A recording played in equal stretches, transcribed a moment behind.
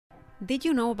Did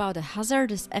you know about the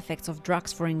hazardous effects of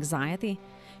drugs for anxiety?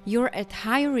 You're at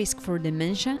high risk for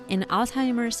dementia and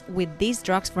Alzheimer's with these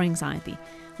drugs for anxiety.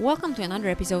 Welcome to another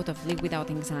episode of Live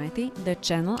Without Anxiety, the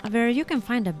channel where you can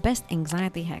find the best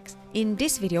anxiety hacks. In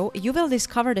this video, you will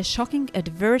discover the shocking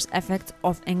adverse effects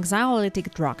of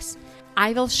anxiolytic drugs.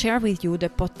 I will share with you the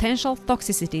potential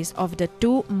toxicities of the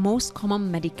two most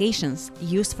common medications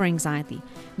used for anxiety.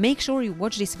 Make sure you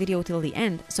watch this video till the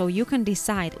end so you can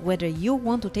decide whether you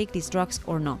want to take these drugs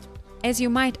or not. As you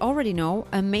might already know,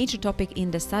 a major topic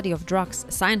in the study of drugs,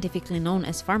 scientifically known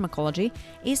as pharmacology,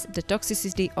 is the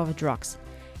toxicity of drugs.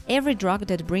 Every drug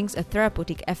that brings a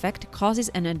therapeutic effect causes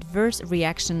an adverse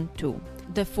reaction too.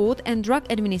 The Food and Drug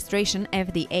Administration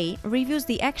 (FDA) reviews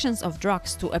the actions of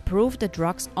drugs to approve the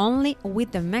drugs only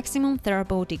with the maximum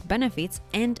therapeutic benefits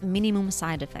and minimum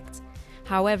side effects.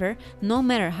 However, no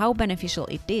matter how beneficial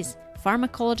it is,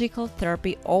 pharmacological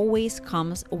therapy always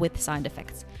comes with side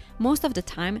effects. Most of the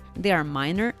time, they are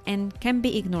minor and can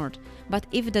be ignored, but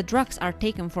if the drugs are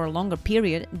taken for a longer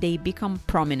period, they become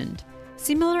prominent.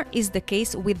 Similar is the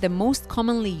case with the most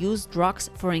commonly used drugs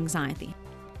for anxiety.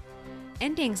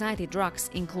 Anti-anxiety drugs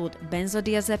include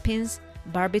benzodiazepines,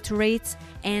 barbiturates,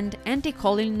 and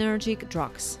anticholinergic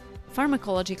drugs.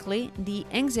 Pharmacologically, the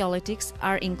anxiolytics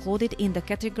are included in the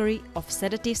category of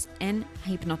sedatives and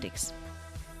hypnotics.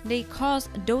 They cause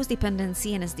dose-dependent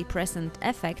CNS depressant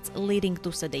effects leading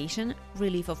to sedation,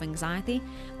 relief of anxiety,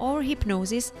 or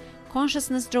hypnosis,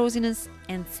 consciousness drowsiness,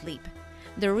 and sleep.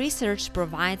 The research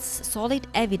provides solid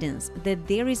evidence that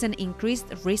there is an increased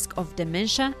risk of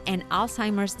dementia and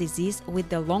Alzheimer's disease with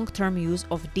the long-term use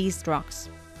of these drugs.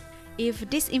 If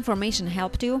this information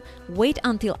helped you, wait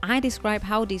until I describe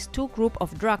how these two groups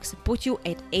of drugs put you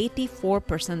at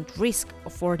 84% risk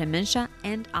for dementia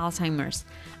and Alzheimer's.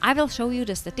 I will show you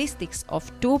the statistics of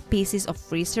two pieces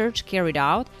of research carried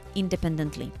out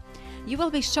independently. You will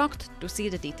be shocked to see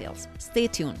the details. Stay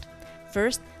tuned.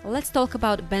 First, let's talk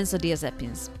about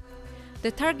benzodiazepines.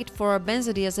 The target for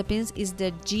benzodiazepines is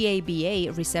the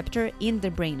GABA receptor in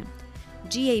the brain.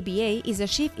 GABA is a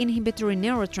chief inhibitory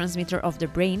neurotransmitter of the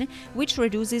brain, which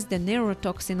reduces the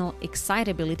neurotoxinal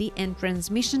excitability and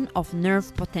transmission of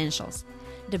nerve potentials.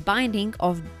 The binding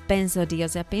of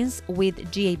benzodiazepines with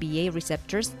GABA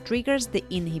receptors triggers the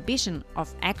inhibition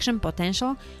of action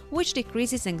potential, which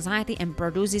decreases anxiety and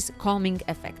produces calming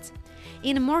effects.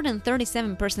 In more than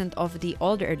 37% of the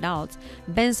older adults,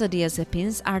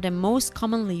 benzodiazepines are the most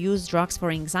commonly used drugs for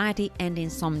anxiety and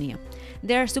insomnia.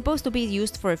 They are supposed to be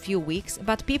used for a few weeks,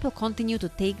 but people continue to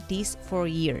take these for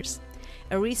years.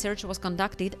 A research was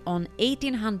conducted on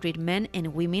 1,800 men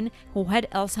and women who had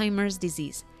Alzheimer's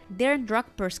disease. Their drug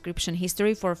prescription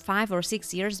history for 5 or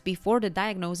 6 years before the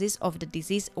diagnosis of the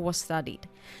disease was studied.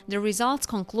 The results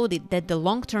concluded that the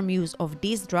long-term use of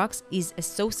these drugs is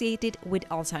associated with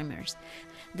Alzheimer's.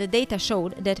 The data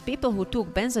showed that people who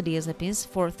took benzodiazepines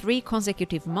for 3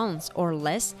 consecutive months or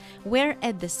less were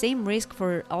at the same risk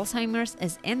for Alzheimer's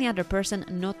as any other person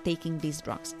not taking these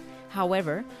drugs.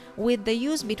 However, with the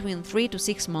use between 3 to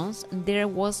 6 months, there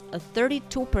was a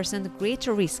 32%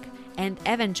 greater risk and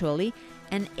eventually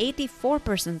an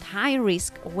 84% higher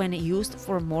risk when used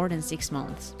for more than 6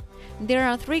 months. There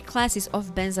are 3 classes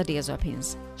of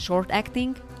benzodiazepines: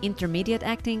 short-acting,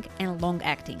 intermediate-acting, and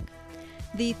long-acting.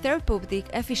 The therapeutic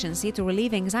efficiency to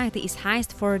relieve anxiety is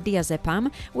highest for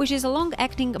diazepam, which is a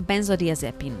long-acting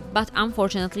benzodiazepine. But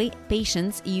unfortunately,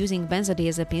 patients using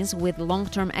benzodiazepines with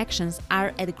long-term actions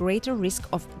are at greater risk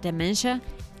of dementia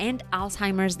and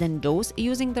Alzheimer's than those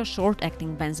using the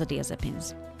short-acting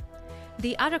benzodiazepines.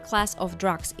 The other class of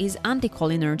drugs is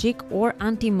anticholinergic or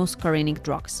antimuscarinic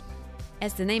drugs.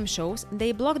 As the name shows,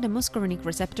 they block the muscarinic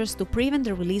receptors to prevent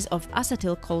the release of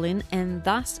acetylcholine and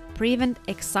thus prevent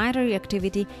excitatory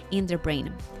activity in the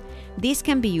brain. These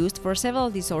can be used for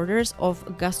several disorders of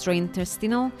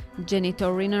gastrointestinal,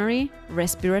 genitourinary,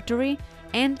 respiratory,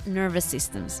 and nervous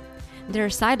systems. Their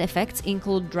side effects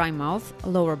include dry mouth,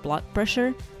 lower blood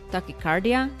pressure,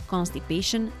 tachycardia,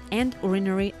 constipation, and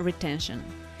urinary retention.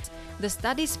 The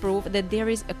studies prove that there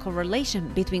is a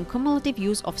correlation between cumulative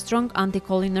use of strong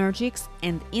anticholinergics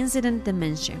and incident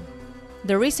dementia.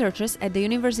 The researchers at the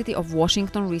University of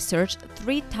Washington researched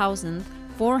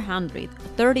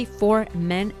 3,434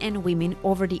 men and women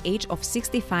over the age of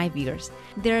 65 years.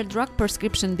 Their drug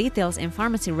prescription details and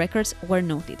pharmacy records were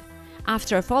noted.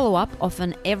 After a follow-up of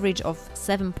an average of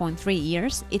 7.3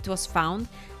 years, it was found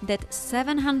that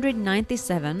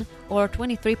 797 or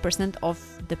 23% of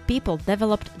the people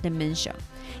developed dementia.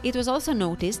 It was also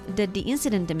noticed that the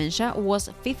incident dementia was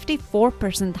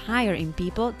 54% higher in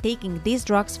people taking these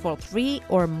drugs for 3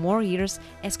 or more years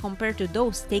as compared to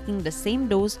those taking the same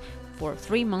dose for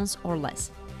 3 months or less.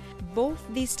 Both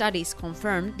these studies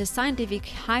confirmed the scientific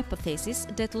hypothesis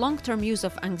that long-term use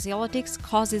of anxiolytics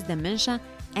causes dementia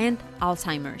and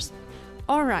Alzheimer's.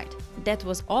 Alright, that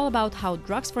was all about how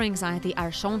drugs for anxiety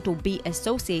are shown to be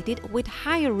associated with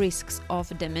higher risks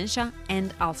of dementia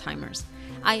and Alzheimer's.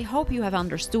 I hope you have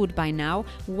understood by now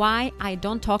why I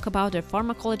don't talk about the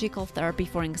pharmacological therapy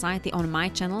for anxiety on my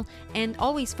channel and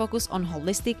always focus on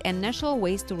holistic and natural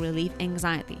ways to relieve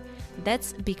anxiety.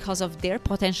 That's because of their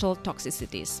potential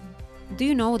toxicities. Do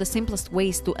you know the simplest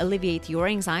ways to alleviate your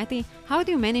anxiety? How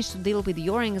do you manage to deal with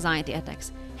your anxiety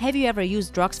attacks? Have you ever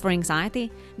used drugs for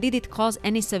anxiety? Did it cause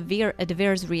any severe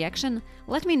adverse reaction?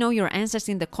 Let me know your answers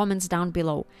in the comments down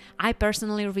below. I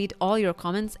personally read all your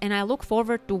comments and I look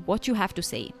forward to what you have to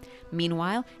say.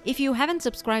 Meanwhile, if you haven't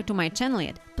subscribed to my channel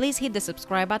yet, please hit the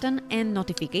subscribe button and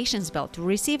notifications bell to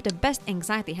receive the best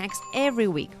anxiety hacks every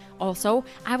week. Also,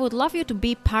 I would love you to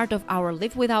be part of our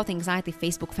Live Without Anxiety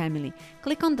Facebook family.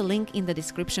 Click on the link in the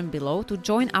description below to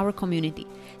join our community.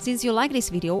 Since you like this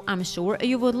video, I'm sure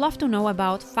you would love to know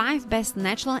about 5 best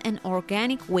natural and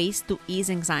organic ways to ease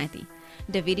anxiety.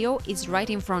 The video is right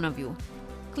in front of you.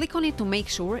 Click on it to make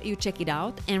sure you check it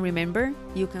out, and remember,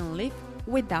 you can live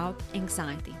without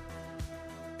anxiety.